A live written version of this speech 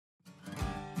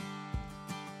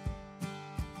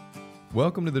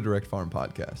Welcome to the Direct Farm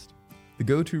Podcast, the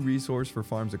go-to resource for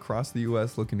farms across the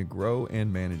U.S. looking to grow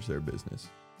and manage their business.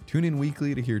 Tune in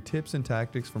weekly to hear tips and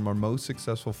tactics from our most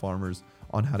successful farmers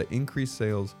on how to increase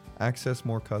sales, access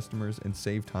more customers, and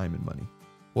save time and money.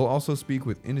 We'll also speak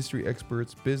with industry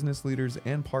experts, business leaders,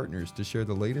 and partners to share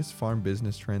the latest farm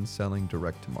business trends selling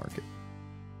direct to market.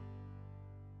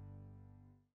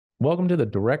 Welcome to the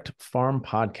Direct Farm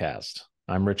Podcast.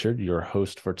 I'm Richard, your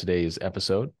host for today's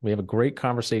episode. We have a great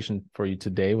conversation for you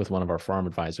today with one of our farm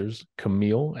advisors,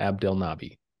 Camille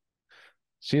Abdelnabi.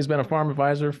 She has been a farm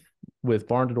advisor with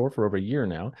Barn to Door for over a year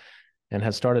now and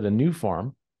has started a new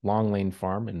farm, Long Lane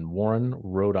Farm in Warren,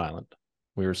 Rhode Island.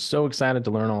 We are so excited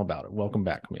to learn all about it. Welcome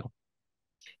back, Camille.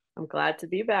 I'm glad to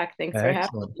be back. Thanks for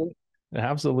having me.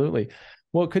 Absolutely.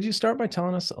 Well, could you start by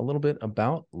telling us a little bit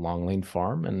about Long Lane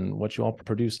Farm and what you all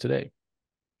produce today?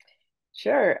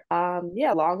 Sure.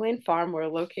 Long Lane Farm, we're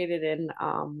located in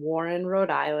Warren, Rhode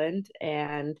Island,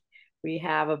 and we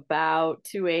have about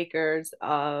 2 acres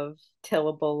of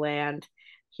tillable land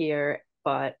here,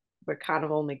 but we're kind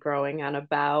of only growing on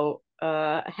about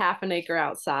half an acre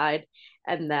outside.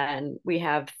 And then we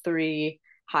have 3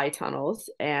 high tunnels,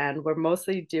 and we're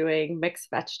mostly doing mixed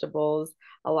vegetables,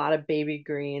 a lot of baby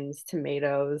greens,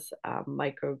 tomatoes,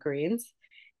 microgreens,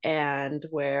 and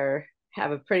we're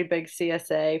have a pretty big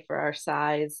CSA for our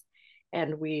size.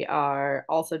 And we are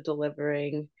also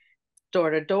delivering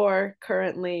door to door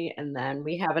currently. And then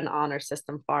we have an honor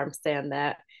system farm stand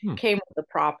that came with the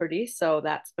property. So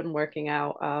that's been working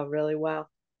out really well.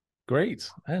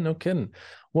 Great. No kidding.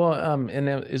 Well, and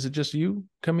is it just you,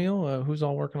 Camille? Who's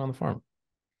all working on the farm?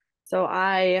 So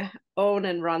I own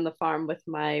and run the farm with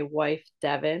my wife,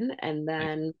 Devin. And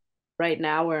then right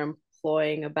now we're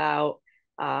employing about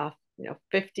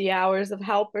 50 hours of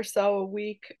help or so a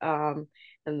week. And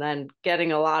then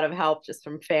getting a lot of help just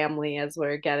from family as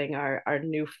we're getting our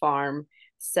new farm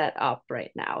set up right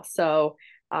now. So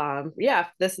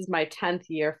this is my 10th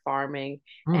year farming.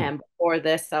 And before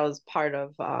this, I was part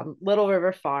of Little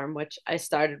River Farm, which I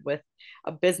started with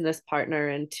a business partner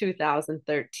in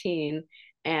 2013.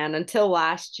 And until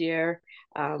last year,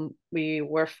 we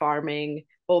were farming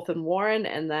both in Warren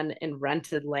and then in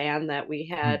rented land that we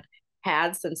had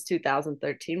since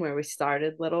 2013, where we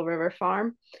started Little River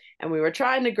Farm. And we were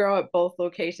trying to grow at both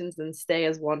locations and stay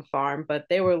as one farm, but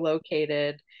they were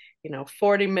located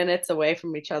 40 minutes away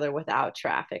from each other without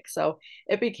traffic. So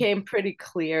it became pretty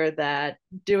clear that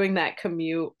doing that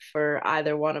commute for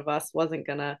either one of us wasn't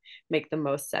going to make the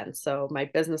most sense. So my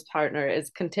business partner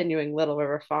is continuing Little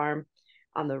River Farm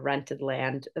on the rented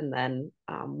land. And then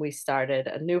we started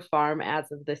a new farm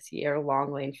as of this year,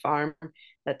 Long Lane Farm,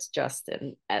 that's just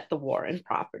at the Warren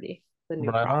property, the new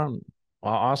property.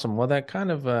 Well, awesome. Well, that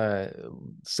kind of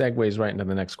segues right into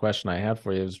the next question I had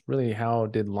for you is really, how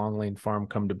did Long Lane Farm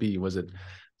come to be? Was it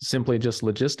simply just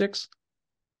logistics?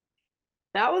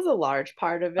 That was a large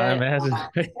part of it. I imagine.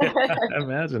 I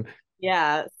imagine.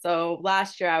 Yeah. So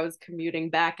last year I was commuting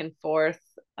back and forth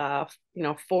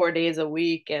 4 days a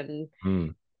week, and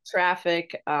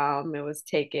traffic, it was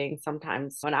taking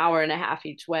sometimes an hour and a half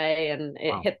each way, and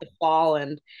it hit the fall,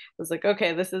 and I was like,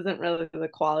 okay, this isn't really the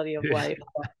quality of life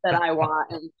that I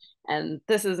want, and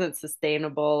this isn't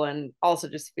sustainable. And also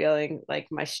just feeling like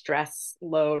my stress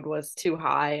load was too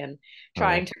high and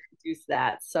trying to reduce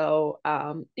that. So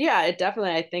it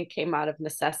definitely, I think, came out of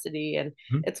necessity, and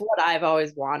it's what I've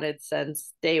always wanted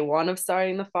since day one of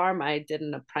starting the farm. I did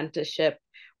an apprenticeship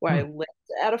where I lived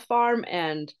at a farm,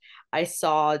 and I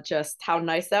saw just how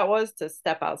nice that was to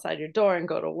step outside your door and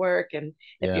go to work. And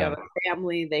if you have a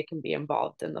family, they can be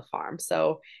involved in the farm.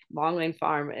 So Long Lane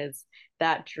Farm is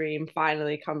that dream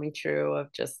finally coming true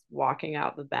of just walking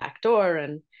out the back door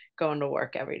and going to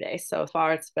work every day. So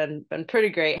far, it's been pretty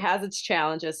great. It has its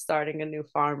challenges starting a new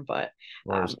farm, but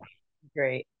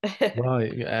great. Well,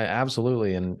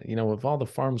 absolutely. And, with all the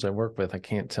farms I work with, I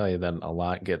can't tell you that a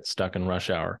lot get stuck in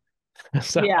rush hour.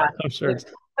 So yeah, I'm sure it's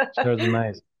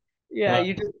nice. Yeah,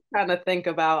 you just kind of think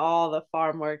about all the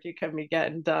farm work you can be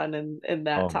getting done in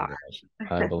that time.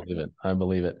 I believe it. I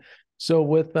believe it. So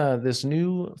with this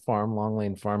new farm, Long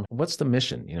Lane Farm, what's the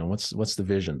mission? What's the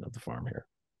vision of the farm here?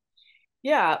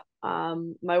 Yeah,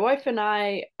 my wife and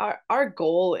I, our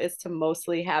goal is to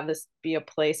mostly have this be a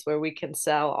place where we can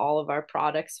sell all of our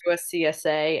products to a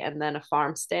CSA and then a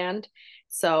farm stand.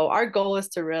 So our goal is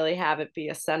to really have it be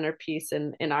a centerpiece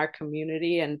in our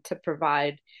community and to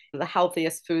provide the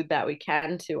healthiest food that we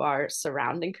can to our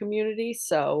surrounding community.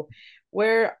 So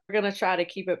we're going to try to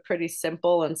keep it pretty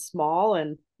simple and small,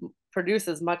 and produce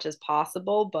as much as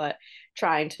possible, but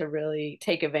trying to really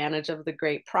take advantage of the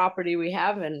great property we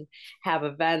have and have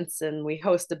events. And we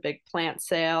host a big plant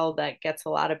sale that gets a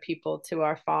lot of people to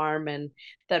our farm, and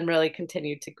then really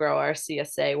continue to grow our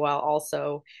CSA while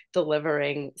also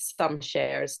delivering some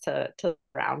shares to the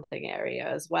surrounding area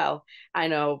as well. I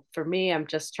know for me, I'm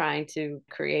just trying to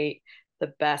create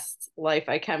the best life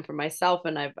I can for myself.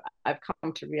 And I've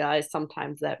come to realize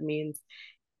sometimes that means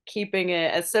keeping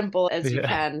it as simple as you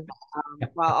can,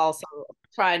 while also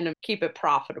trying to keep it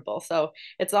profitable. So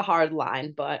it's a hard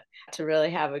line, but to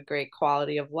really have a great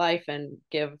quality of life and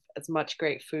give as much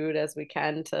great food as we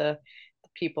can to the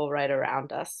people right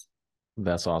around us.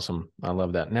 That's awesome. I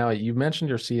love that. Now, you mentioned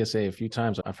your CSA a few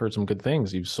times. I've heard some good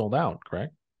things. You've sold out,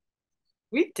 correct?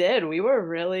 We did. We were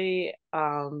really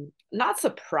not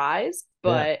surprised,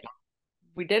 Yeah. but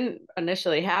we didn't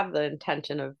initially have the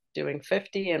intention of doing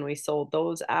 50, and we sold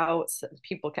those out. So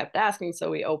people kept asking,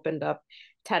 so we opened up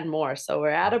 10 more. So we're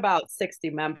at about 60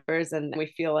 members, and we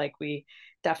feel like we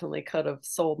definitely could have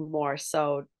sold more.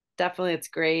 So definitely it's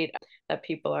great that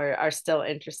people are still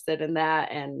interested in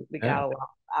that. And we got Yeah. a lot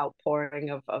of outpouring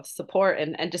of support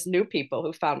and just new people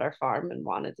who found our farm and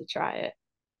wanted to try it.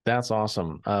 That's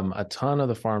awesome. A ton of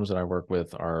the farms that I work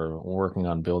with are working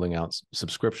on building out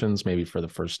subscriptions, maybe for the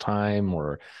first time,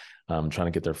 or trying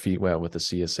to get their feet wet with the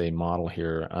CSA model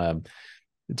here.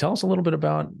 Tell us a little bit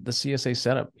about the CSA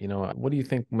setup. What do you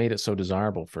think made it so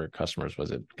desirable for customers? Was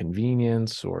it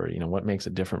convenience, or, what makes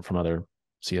it different from other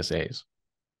CSAs?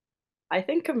 I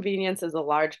think convenience is a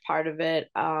large part of it.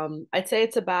 I'd say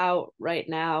it's about right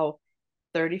now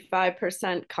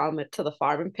 35% come to the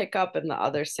farm and pick up, and the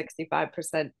other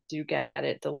 65% do get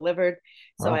it delivered.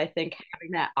 So Wow. I think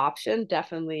having that option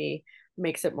definitely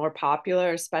makes it more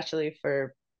popular, especially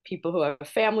for people who have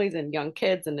families and young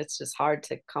kids, and it's just hard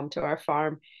to come to our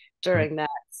farm during that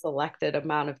selected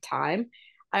amount of time.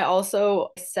 I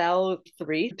also sell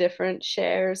 3 different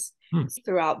shares Hmm.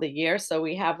 throughout the year. So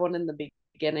we have one in the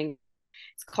beginning.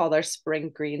 It's called our Spring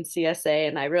Green CSA,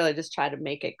 and I really just try to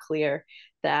make it clear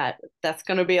that that's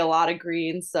going to be a lot of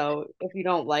greens. So if you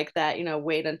don't like that,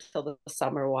 wait until the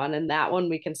summer one. And that one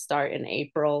we can start in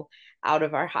April out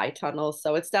of our high tunnels.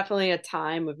 So it's definitely a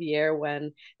time of year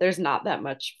when there's not that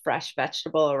much fresh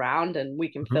vegetable around, and we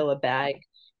can Mhm. fill a bag.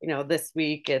 This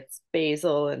week it's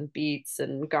basil and beets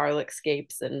and garlic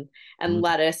scapes and Mhm.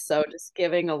 lettuce. So just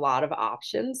giving a lot of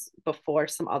options before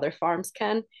some other farms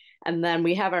can. And then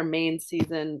we have our main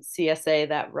season CSA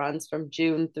that runs from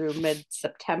June through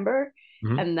mid-September.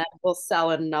 Mhm. And then we'll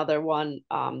sell another one.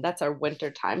 That's our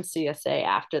wintertime CSA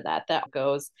after that. That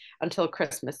goes until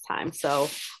Christmas time. So,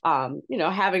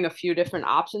 having a few different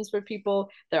options for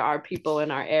people. There are people in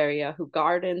our area who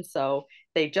garden. So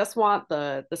they just want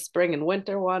the spring and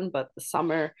winter one, but the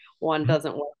summer one Mhm.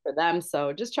 doesn't work for them.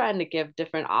 So just trying to give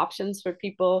different options for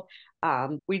people.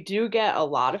 We do get a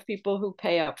lot of people who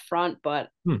pay up front, but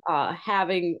Hmm.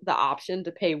 having the option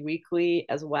to pay weekly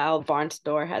as well. Barn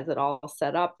Store has it all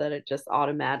set up that it just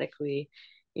automatically,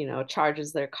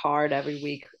 charges their card every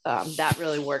week. That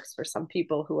really works for some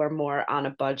people who are more on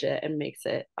a budget and makes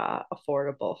it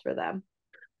affordable for them.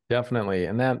 Definitely.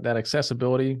 And that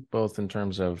accessibility, both in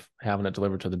terms of having it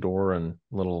delivered to the door and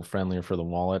a little friendlier for the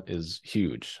wallet, is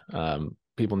huge.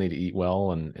 People need to eat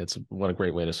well, and what a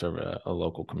great way to serve a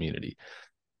local community.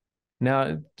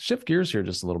 Now, shift gears here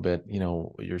just a little bit.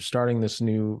 You're starting this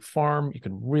new farm. You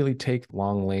could really take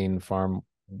Long Lane Farm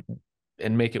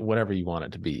and make it whatever you want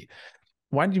it to be.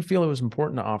 Why did you feel it was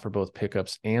important to offer both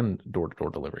pickups and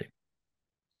door-to-door delivery?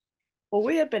 Well,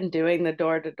 we had been doing the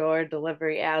door-to-door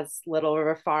delivery as Little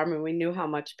River Farm, and we knew how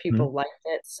much people liked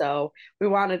it. So we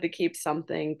wanted to keep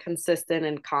something consistent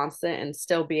and constant and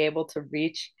still be able to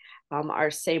reach our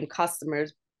same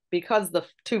customers. Because the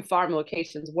 2 farm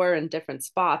locations were in different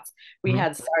spots, we Mhm.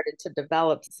 had started to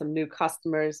develop some new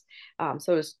customers.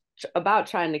 So it was about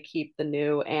trying to keep the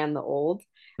new and the old.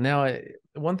 Now,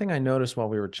 one thing I noticed while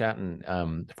we were chatting,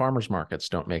 farmers markets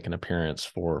don't make an appearance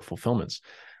for fulfillments.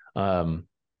 Um,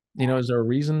 is there a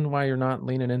reason why you're not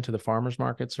leaning into the farmers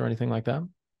markets or anything like that?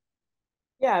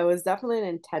 Yeah, it was definitely an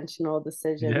intentional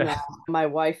decision Yeah. that my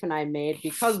wife and I made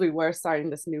because we were starting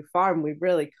this new farm. We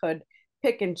really could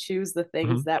pick and choose the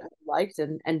things Mhm. that we liked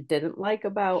and didn't like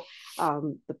about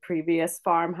the previous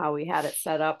farm, how we had it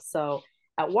set up. So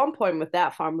at one point with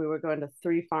that farm, we were going to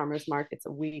 3 farmers markets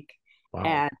a week, Wow.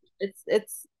 and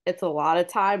it's a lot of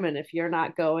time. And if you're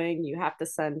not going, you have to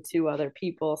send 2 other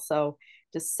people. So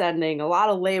just sending a lot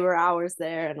of labor hours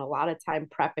there and a lot of time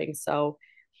prepping. So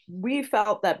we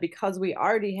felt that because we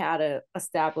already had a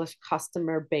established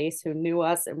customer base who knew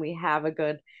us, and we have a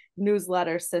good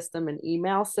newsletter system and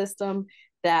email system,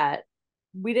 that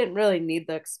we didn't really need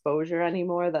the exposure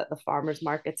anymore that the farmers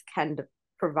markets can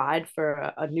provide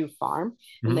for a new farm,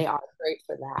 and Mm-hmm. they are great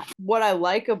for that. What I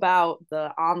like about the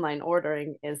online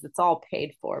ordering is it's all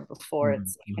paid for before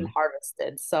it's even Mm-hmm.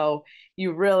 harvested. So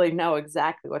you really know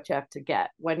exactly what you have to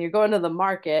get. When you're going to the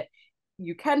market,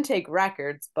 you can take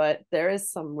records, but there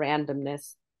is some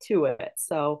randomness to it.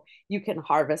 So you can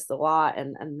harvest a lot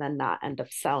and then not end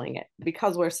up selling it.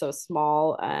 Because we're so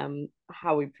small,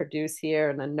 how we produce here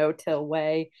in a no-till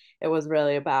way, it was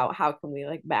really about how can we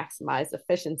like maximize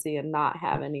efficiency and not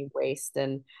have any waste,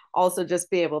 and also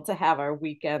just be able to have our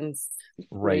weekends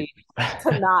Right. free,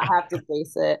 to not have to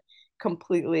base it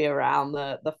completely around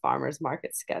the farmers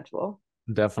market schedule.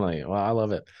 Definitely. Well, I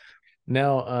love it.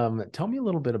 Now, tell me a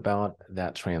little bit about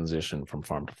that transition from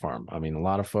farm to farm. I mean, a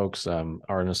lot of folks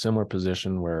are in a similar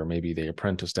position where maybe they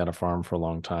apprenticed at a farm for a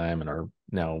long time and are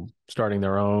now starting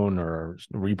their own or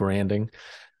rebranding.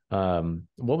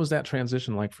 What was that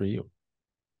transition like for you?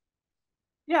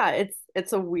 Yeah,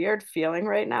 it's a weird feeling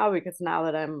right now because now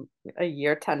that I'm a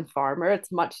year 10 farmer,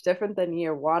 it's much different than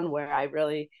year one where I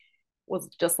really was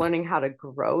just learning how to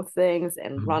grow things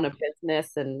and Mhm. run a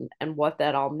business and what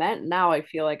that all meant. Now I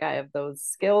feel like I have those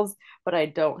skills, but I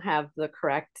don't have the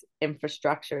correct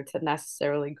infrastructure to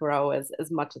necessarily grow as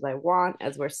much as I want,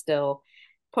 as we're still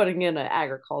putting in an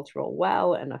agricultural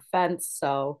well and a fence.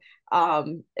 So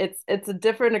it's a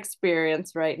different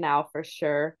experience right now for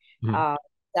sure. Mhm. Um,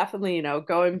 Definitely,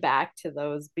 going back to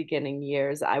those beginning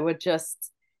years, I would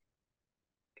just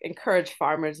encourage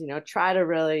farmers, try to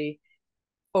really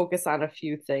focus on a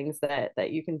few things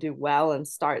that you can do well and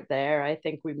start there. I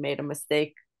think we made a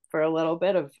mistake for a little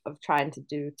bit of trying to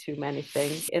do too many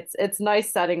things. It's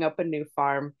nice setting up a new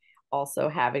farm, also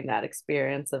having that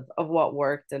experience of what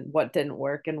worked and what didn't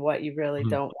work and what you really Mhm.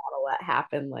 don't want to let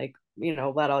happen, like,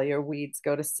 let all your weeds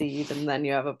go to seed and then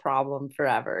you have a problem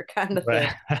forever kind of thing.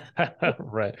 Right.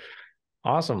 Right.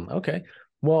 Awesome. Okay.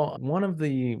 Well, one of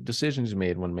the decisions you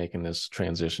made when making this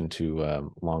transition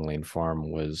to Long Lane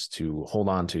Farm was to hold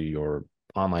on to your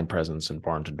online presence and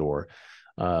barn to door.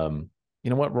 Um,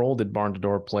 what role did barn to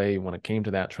door play when it came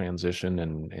to that transition,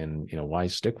 and why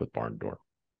stick with barn to door?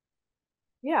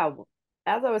 Yeah,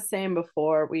 as I was saying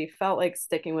before, we felt like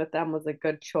sticking with them was a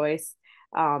good choice,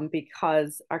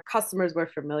 because our customers were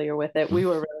familiar with it. We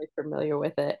were really familiar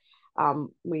with it.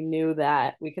 We knew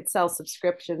that we could sell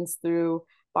subscriptions through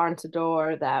Barn to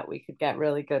Door, that we could get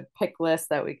really good pick lists,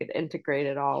 that we could integrate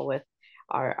it all with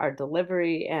our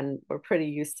delivery, and we're pretty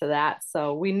used to that.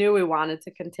 So we knew we wanted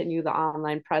to continue the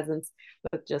online presence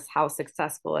with just how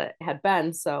successful it had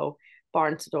been. So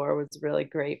Barn to Door was really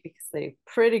great because they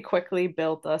pretty quickly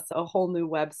built us a whole new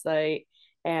website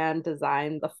and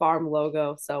designed the farm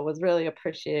logo. So was really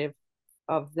appreciative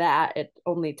of that. It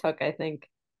only took, I think,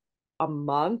 a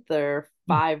month or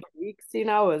 5 weeks. It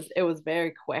was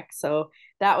very quick. So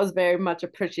that was very much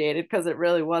appreciated because it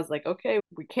really was like, okay,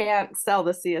 we can't sell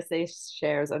the CSA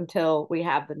shares until we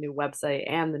have the new website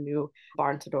and the new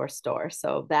Barn to Door store.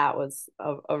 So that was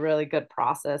a really good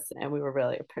process, and we were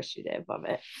really appreciative of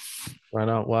it. Right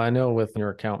on. Well, I know with your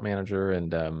account manager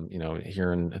and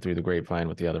hearing through the grapevine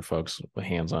with the other folks with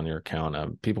hands on your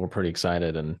account, people were pretty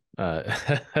excited and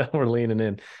we're leaning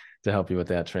in to help you with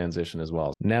that transition as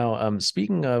well. Now,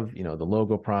 speaking of the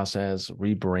logo process,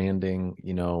 rebranding,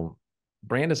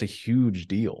 brand is a huge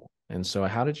deal. And so,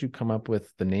 how did you come up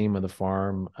with the name of the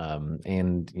farm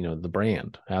and the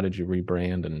brand? How did you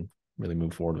rebrand and really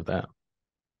move forward with that?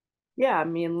 Yeah, I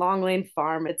mean, Long Lane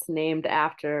Farm, it's named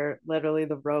after literally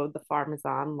the road the farm is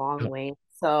on, Long Lane.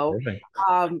 So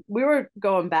Perfect. we were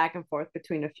going back and forth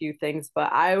between a few things,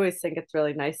 but I always think it's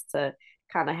really nice to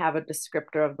kind of have a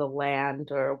descriptor of the land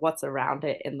or what's around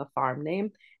it in the farm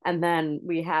name. And then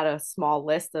we had a small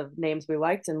list of names we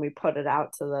liked, and we put it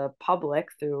out to the public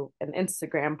through an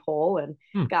Instagram poll and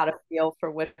Hmm. got a feel for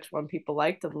which one people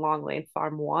liked, and Long Lane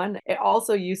Farm won. It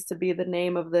also used to be the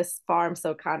name of this farm,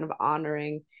 so kind of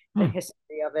honoring the Hmm.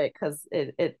 history of it, because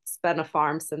it's been a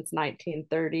farm since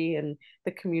 1930, and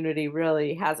the community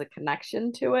really has a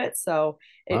connection to it. So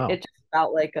it Wow. just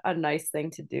felt like a nice thing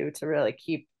to do to really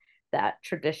keep that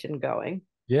tradition going.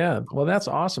 Yeah, well, that's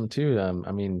awesome too.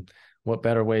 I mean, what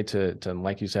better way to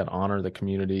like you said, honor the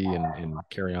community and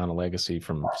carry on a legacy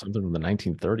from something from the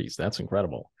 1930s? That's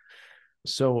incredible.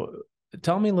 So,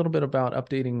 tell me a little bit about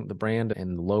updating the brand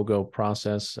and the logo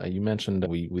process. You mentioned that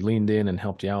we leaned in and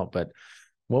helped you out, but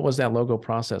what was that logo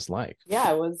process like?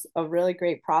 Yeah, it was a really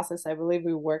great process. I believe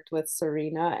we worked with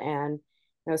Serena and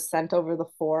sent over the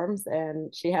forms,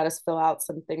 and she had us fill out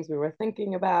some things we were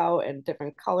thinking about and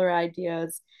different color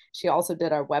ideas. She also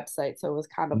did our website, so it was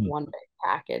kind of Mm. one big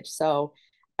package. So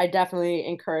I definitely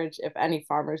encourage, if any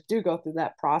farmers do go through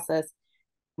that process,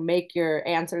 make your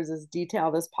answers as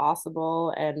detailed as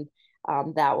possible, and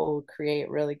that will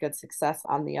create really good success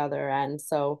on the other end.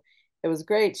 So it was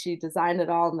great. She designed it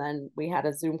all, and then we had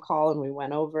a Zoom call and we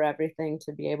went over everything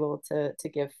to be able to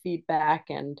give feedback.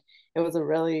 And it was a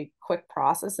really quick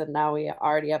process. And now we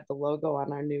already have the logo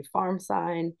on our new farm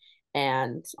sign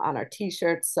and on our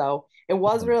t-shirts. So it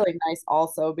was really nice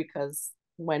also, because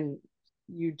when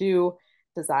you do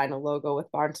design a logo with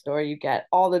Barnstor, you get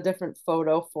all the different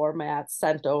photo formats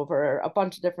sent over, a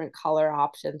bunch of different color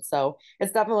options. So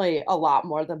it's definitely a lot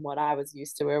more than what I was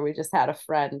used to, where we just had a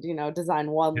friend, design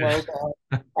one logo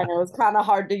and it was kind of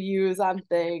hard to use on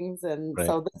things. And Right.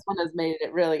 so this one has made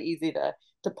it really easy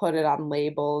to put it on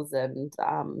labels and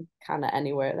kind of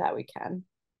anywhere that we can.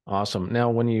 Awesome. Now,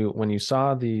 when you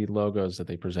saw the logos that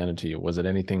they presented to you, was it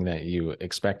anything that you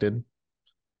expected?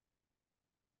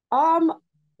 Um,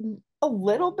 a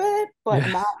little bit, but Yeah.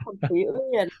 not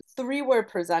completely. And three were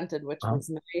presented, which Uh-huh. was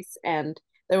nice. And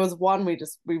there was one we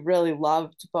really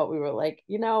loved, but we were like,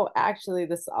 actually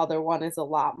this other one is a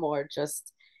lot more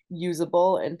just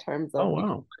usable in terms Oh, of you can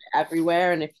wow. put it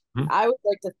everywhere. And if Mhm. I would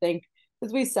like to think,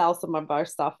 because we sell some of our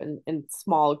stuff in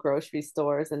small grocery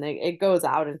stores and it goes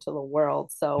out into the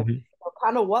world. So Mhm.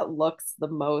 kind of what looks the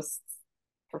most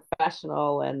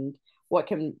professional and what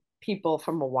can people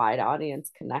from a wide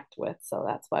audience connect with. So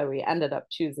that's why we ended up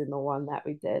choosing the one that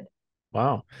we did.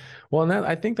 Wow. Well, and that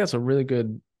I think that's a really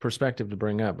good perspective to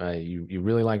bring up. You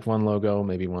really liked one logo,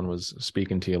 maybe one was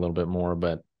speaking to you a little bit more,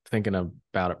 but thinking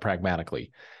about it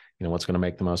pragmatically, what's going to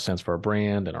make the most sense for our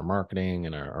brand and our marketing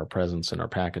and our presence and our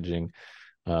packaging.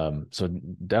 So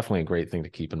definitely a great thing to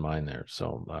keep in mind there.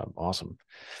 So awesome.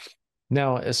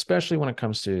 Now, especially when it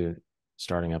comes to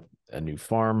starting up a new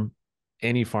farm,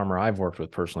 any farmer I've worked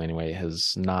with personally anyway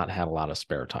has not had a lot of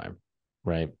spare time,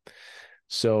 right?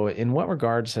 So, in what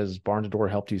regards has Barn to Door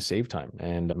helped you save time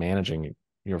and managing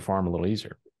your farm a little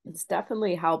easier? It's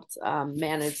definitely helped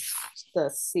manage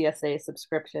the CSA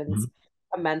subscriptions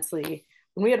Mhm. immensely.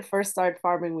 When we had first started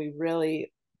farming, we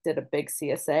really did a big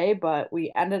CSA, but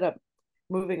we ended up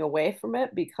moving away from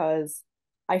it because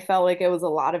I felt like it was a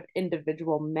lot of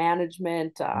individual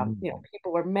management. Mm.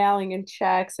 People were mailing in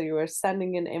checks, so you were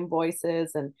sending in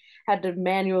invoices and had to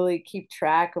manually keep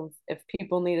track of if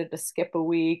people needed to skip a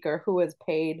week or who was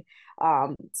paid.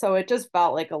 So it just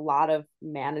felt like a lot of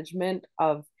management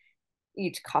of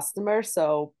each customer.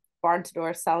 So Barn to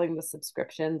Door selling the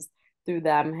subscriptions through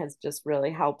them has just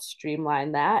really helped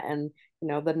streamline that. And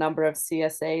the number of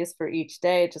CSAs for each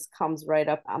day just comes right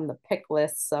up on the pick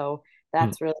list. So Mm.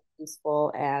 that's really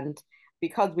useful. And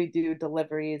because we do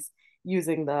deliveries,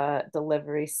 using the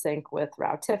delivery sync with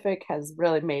Routify has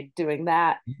really made doing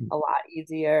that Mhm. a lot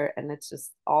easier, and it's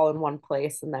just all in one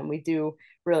place. And then we do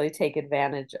really take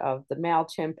advantage of the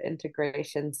MailChimp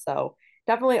integration. So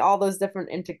definitely all those different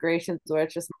integrations where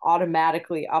it's just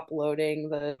automatically uploading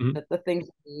Mhm. the things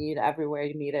you need everywhere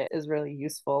you need it is really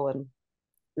useful, and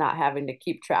not having to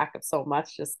keep track of so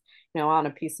much just on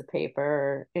a piece of paper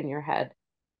or in your head.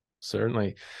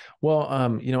 Certainly. Well,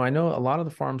 I know a lot of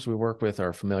the farms we work with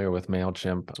are familiar with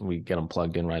MailChimp. We get them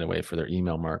plugged in right away for their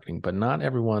email marketing, but not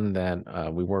everyone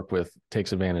that we work with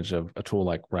takes advantage of a tool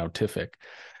like Routify.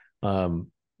 Um,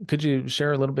 could you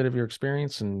share a little bit of your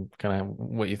experience and kind of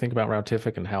what you think about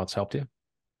Routify and how it's helped you?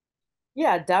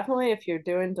 Yeah, definitely. If you're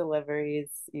doing deliveries,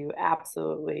 you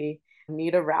absolutely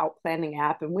need a route planning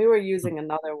app. And we were using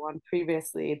another one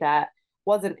previously that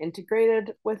wasn't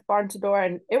integrated with Barn to Door,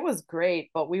 and it was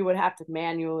great, but we would have to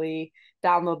manually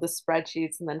download the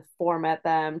spreadsheets and then format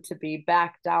them to be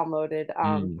back downloaded,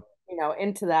 Mm.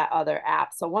 into that other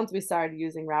app. So once we started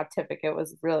using Routify, it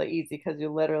was really easy because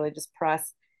you literally just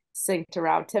press sync to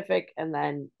Routify and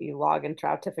then you log into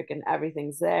Routify and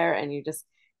everything's there, and you just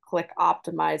click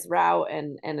optimize route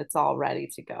and it's all ready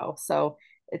to go. So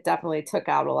it definitely took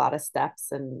out a lot of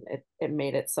steps, and it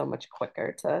made it so much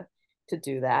quicker to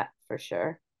do that for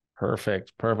sure.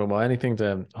 Perfect. Perfect. Well, anything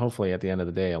to hopefully at the end of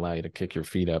the day allow you to kick your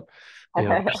feet up, you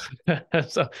know.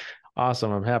 So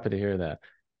awesome. I'm happy to hear that.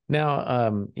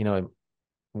 Now,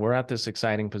 we're at this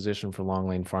exciting position for Long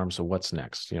Lane Farm. So what's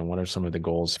next? What are some of the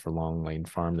goals for Long Lane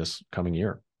Farm this coming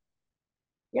year?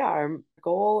 Yeah, our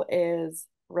goal is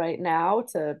right now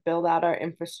to build out our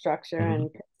infrastructure Mhm. and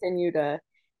continue to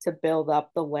build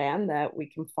up the land that we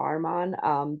can farm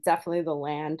on. Definitely the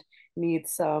land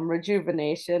needs some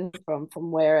rejuvenation from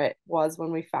where it was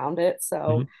when we found it.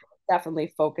 So Mhm.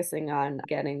 definitely focusing on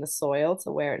getting the soil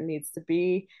to where it needs to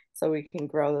be so we can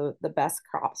grow the best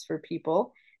crops for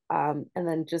people. And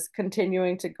then just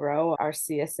continuing to grow our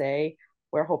CSA.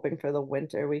 We're hoping for the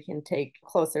winter we can take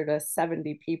closer to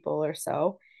 70 people or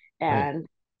so, and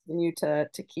continue to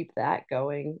keep that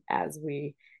going as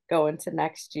we go into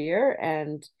next year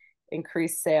and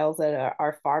increase sales at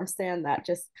our farm stand. That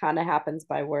just kind of happens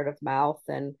by word of mouth,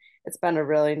 and it's been a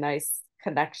really nice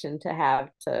connection to have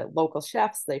to local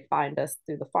chefs. They find us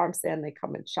through the farm stand, they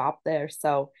come and shop there.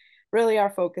 So really our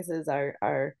focuses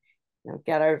are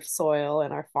get our soil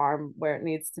and our farm where it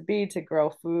needs to be to grow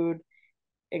food,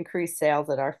 increase sales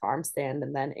at our farm stand,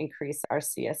 and then increase our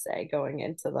CSA going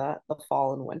into the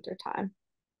fall and winter time.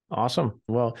 Awesome.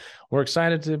 Well, we're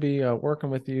excited to be working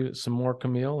with you some more,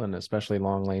 Camille, and especially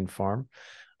Long Lane Farm.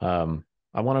 I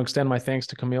want to extend my thanks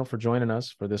to Camille for joining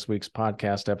us for this week's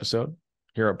podcast episode.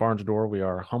 Here at Barn to Door, we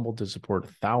are humbled to support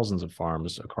thousands of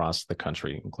farms across the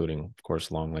country, including, of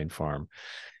course, Long Lane Farm.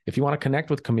 If you want to connect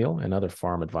with Camille and other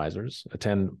farm advisors,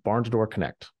 attend Barn to Door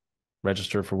Connect.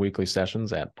 Register for weekly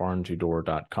sessions at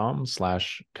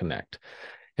barntodor.com/connect.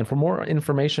 And for more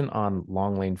information on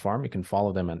Long Lane Farm, you can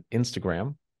follow them on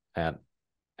Instagram at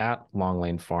Long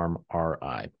Lane Farm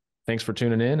RI. Thanks for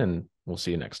tuning in, and we'll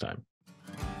see you next time.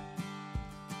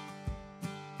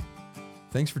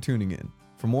 Thanks for tuning in.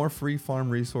 For more free farm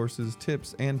resources,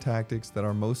 tips, and tactics that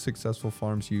our most successful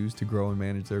farms use to grow and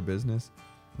manage their business,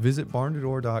 visit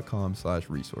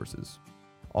barntodor.com/resources.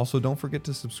 Also, don't forget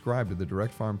to subscribe to the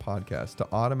Direct Farm Podcast to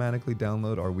automatically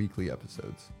download our weekly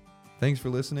episodes. Thanks for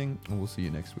listening, and we'll see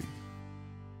you next week.